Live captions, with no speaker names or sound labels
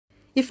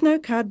If no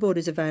cardboard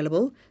is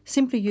available,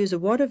 simply use a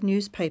wad of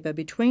newspaper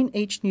between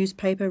each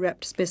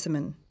newspaper-wrapped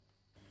specimen.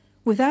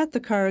 Without the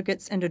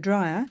corrugates and a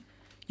dryer,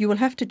 you will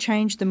have to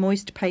change the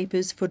moist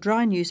papers for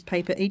dry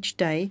newspaper each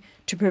day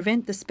to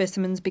prevent the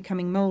specimens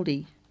becoming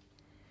mouldy.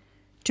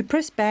 To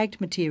press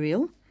bagged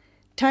material,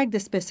 tag the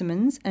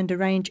specimens and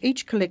arrange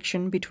each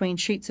collection between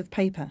sheets of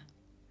paper.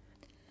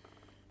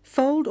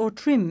 Fold or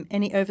trim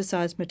any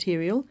oversized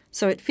material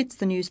so it fits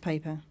the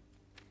newspaper.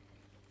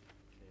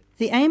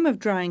 The aim of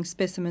drying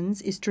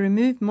specimens is to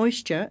remove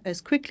moisture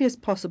as quickly as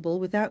possible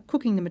without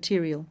cooking the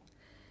material.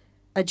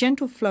 A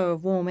gentle flow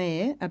of warm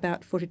air,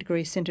 about 40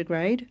 degrees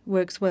centigrade,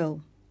 works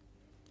well.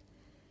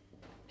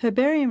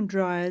 Herbarium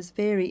dryers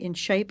vary in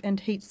shape and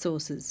heat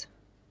sources.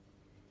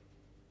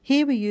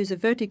 Here we use a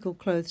vertical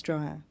clothes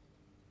dryer.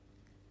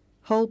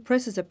 Hole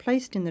presses are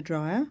placed in the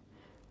dryer,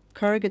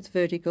 corrugates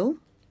vertical,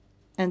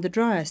 and the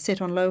dryer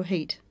set on low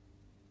heat.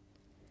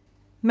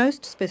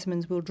 Most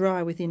specimens will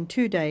dry within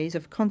 2 days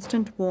of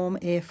constant warm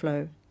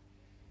airflow.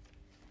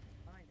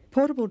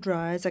 Portable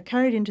dryers are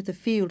carried into the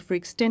field for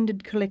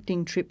extended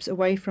collecting trips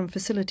away from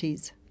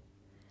facilities.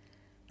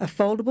 A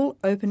foldable,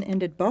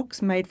 open-ended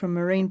box made from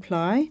marine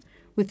ply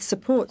with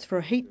supports for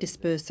a heat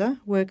disperser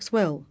works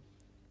well.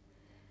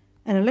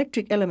 An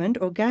electric element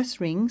or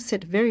gas ring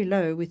set very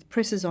low with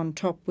presses on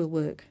top will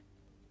work.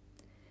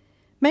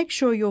 Make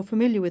sure you're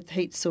familiar with the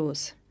heat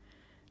source,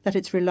 that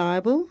it's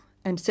reliable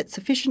and set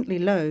sufficiently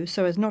low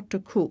so as not to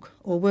cook,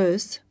 or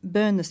worse,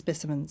 burn the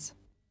specimens.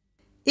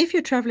 If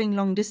you're travelling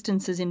long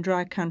distances in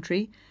dry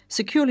country,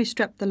 securely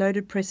strap the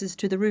loaded presses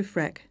to the roof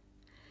rack.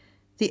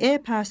 The air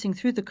passing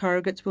through the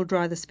corrugates will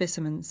dry the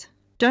specimens.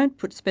 Don't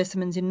put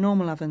specimens in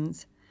normal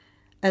ovens,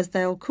 as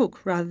they'll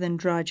cook rather than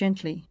dry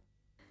gently.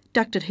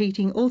 Ducted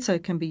heating also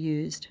can be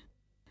used.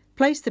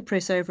 Place the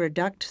press over a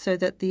duct so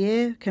that the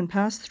air can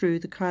pass through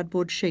the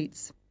cardboard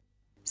sheets.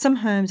 Some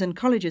homes and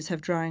colleges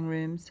have drying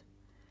rooms.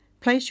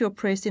 Place your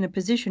press in a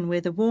position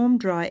where the warm,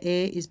 dry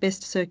air is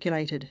best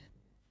circulated.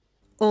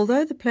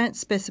 Although the plant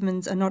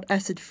specimens are not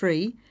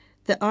acid-free,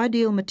 the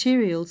ideal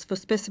materials for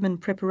specimen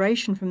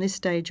preparation from this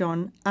stage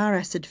on are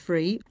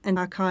acid-free and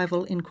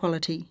archival in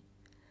quality.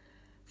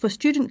 For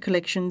student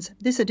collections,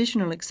 this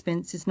additional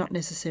expense is not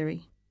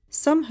necessary.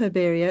 Some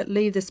herbaria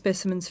leave the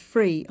specimens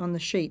free on the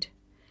sheet.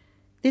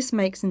 This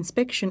makes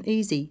inspection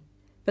easy,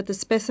 but the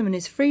specimen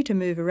is free to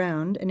move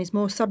around and is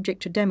more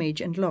subject to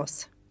damage and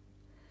loss.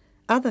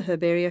 Other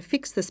herbaria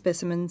fix the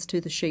specimens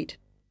to the sheet.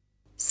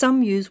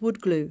 Some use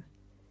wood glue.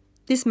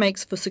 This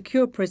makes for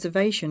secure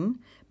preservation,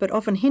 but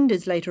often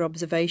hinders later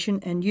observation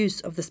and use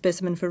of the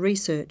specimen for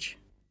research.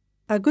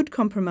 A good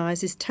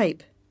compromise is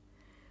tape.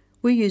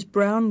 We use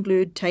brown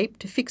glued tape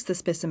to fix the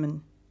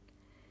specimen.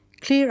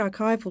 Clear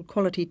archival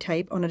quality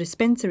tape on a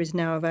dispenser is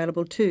now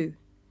available too.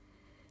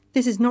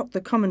 This is not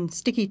the common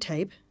sticky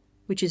tape,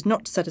 which is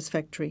not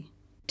satisfactory.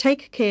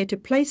 Take care to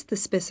place the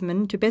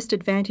specimen to best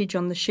advantage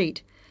on the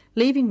sheet,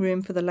 leaving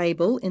room for the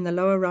label in the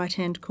lower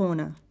right-hand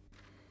corner.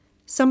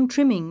 Some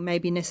trimming may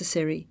be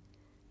necessary,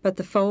 but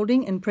the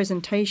folding and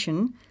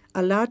presentation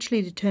are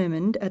largely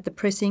determined at the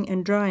pressing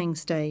and drying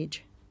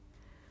stage.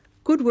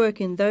 Good work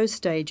in those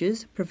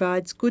stages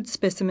provides good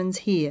specimens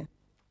here.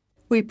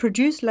 We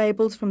produce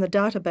labels from the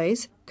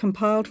database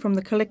compiled from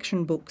the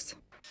collection books.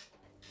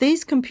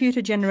 These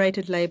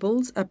computer-generated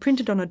labels are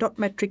printed on a dot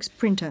matrix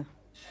printer.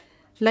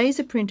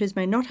 Laser printers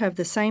may not have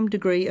the same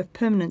degree of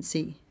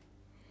permanency.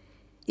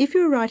 If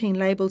you are writing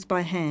labels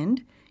by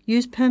hand,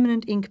 use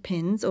permanent ink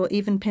pens or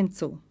even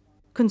pencil.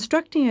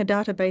 Constructing a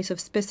database of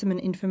specimen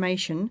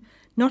information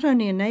not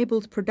only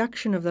enables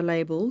production of the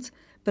labels,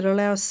 but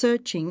allows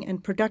searching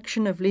and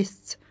production of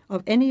lists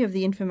of any of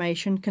the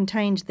information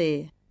contained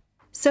there.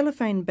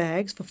 Cellophane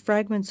bags for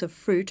fragments of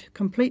fruit,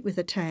 complete with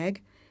a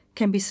tag,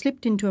 can be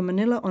slipped into a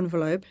manila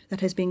envelope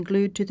that has been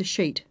glued to the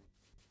sheet.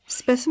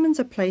 Specimens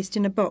are placed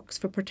in a box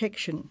for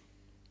protection.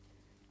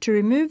 To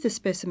remove the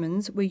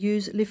specimens, we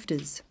use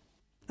lifters.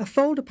 A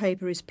folder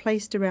paper is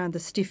placed around the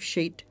stiff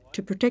sheet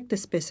to protect the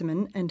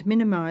specimen and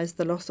minimise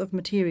the loss of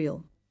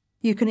material.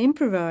 You can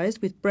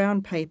improvise with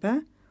brown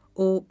paper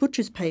or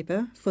butcher's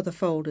paper for the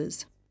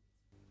folders.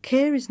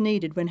 Care is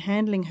needed when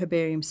handling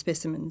herbarium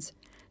specimens,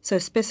 so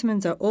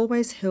specimens are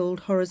always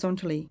held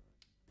horizontally.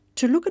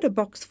 To look at a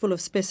box full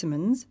of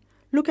specimens,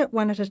 look at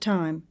one at a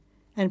time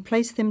and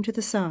place them to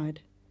the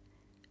side.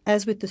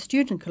 As with the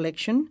student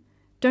collection,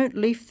 don't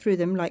leaf through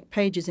them like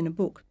pages in a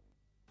book.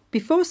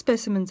 Before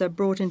specimens are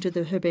brought into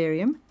the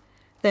herbarium,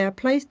 they are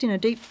placed in a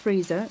deep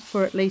freezer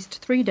for at least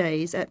 3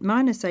 days at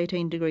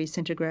 -18 degrees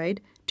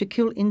centigrade to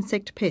kill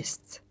insect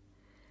pests.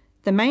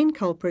 The main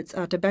culprits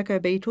are tobacco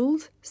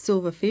beetles,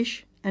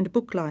 silverfish, and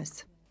book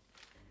lice.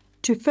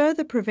 To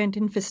further prevent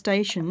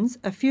infestations,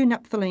 a few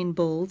naphthalene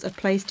balls are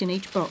placed in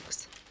each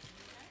box.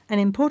 An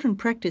important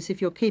practice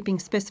if you're keeping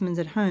specimens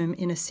at home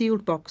in a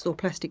sealed box or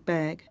plastic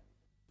bag.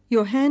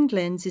 Your hand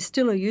lens is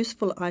still a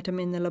useful item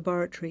in the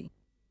laboratory.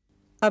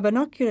 A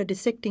binocular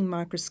dissecting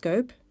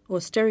microscope,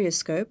 or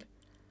stereoscope,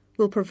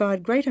 will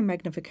provide greater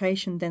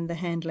magnification than the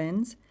hand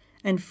lens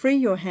and free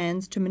your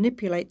hands to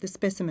manipulate the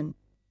specimen.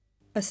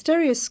 A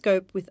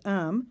stereoscope with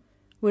arm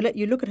we'll let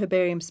you look at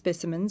herbarium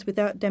specimens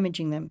without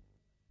damaging them.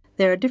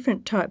 There are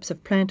different types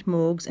of plant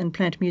morgues and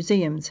plant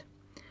museums.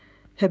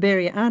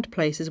 Herbaria aren't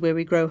places where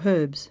we grow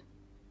herbs.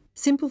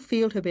 Simple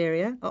field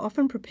herbaria are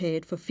often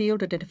prepared for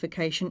field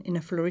identification in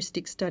a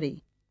floristic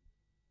study.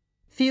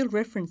 Field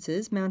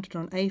references mounted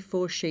on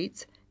A4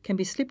 sheets can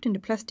be slipped into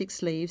plastic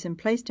sleeves and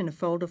placed in a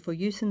folder for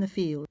use in the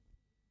field.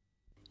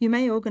 You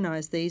may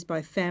organise these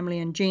by family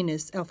and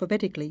genus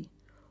alphabetically,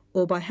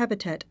 or by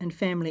habitat and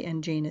family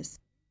and genus.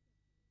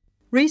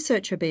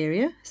 Research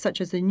herbaria, such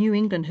as the New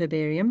England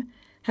Herbarium,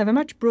 have a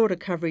much broader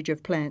coverage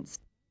of plants.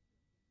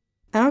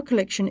 Our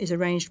collection is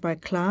arranged by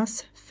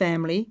class,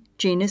 family,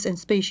 genus and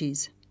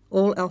species,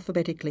 all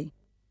alphabetically.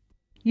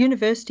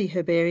 University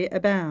herbaria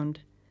abound,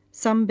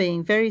 some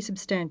being very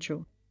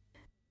substantial.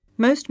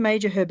 Most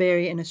major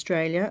herbaria in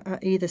Australia are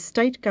either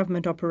state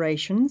government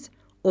operations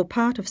or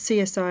part of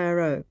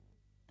CSIRO.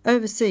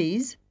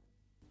 Overseas,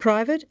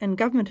 private and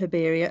government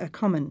herbaria are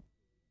common.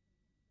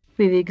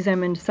 We've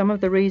examined some of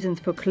the reasons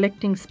for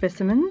collecting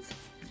specimens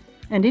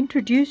and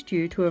introduced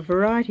you to a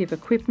variety of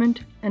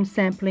equipment and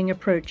sampling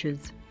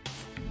approaches.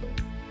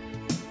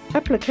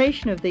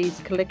 Application of these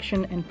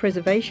collection and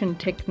preservation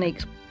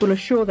techniques will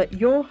assure that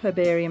your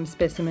herbarium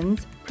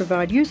specimens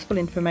provide useful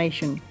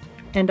information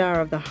and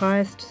are of the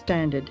highest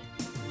standard.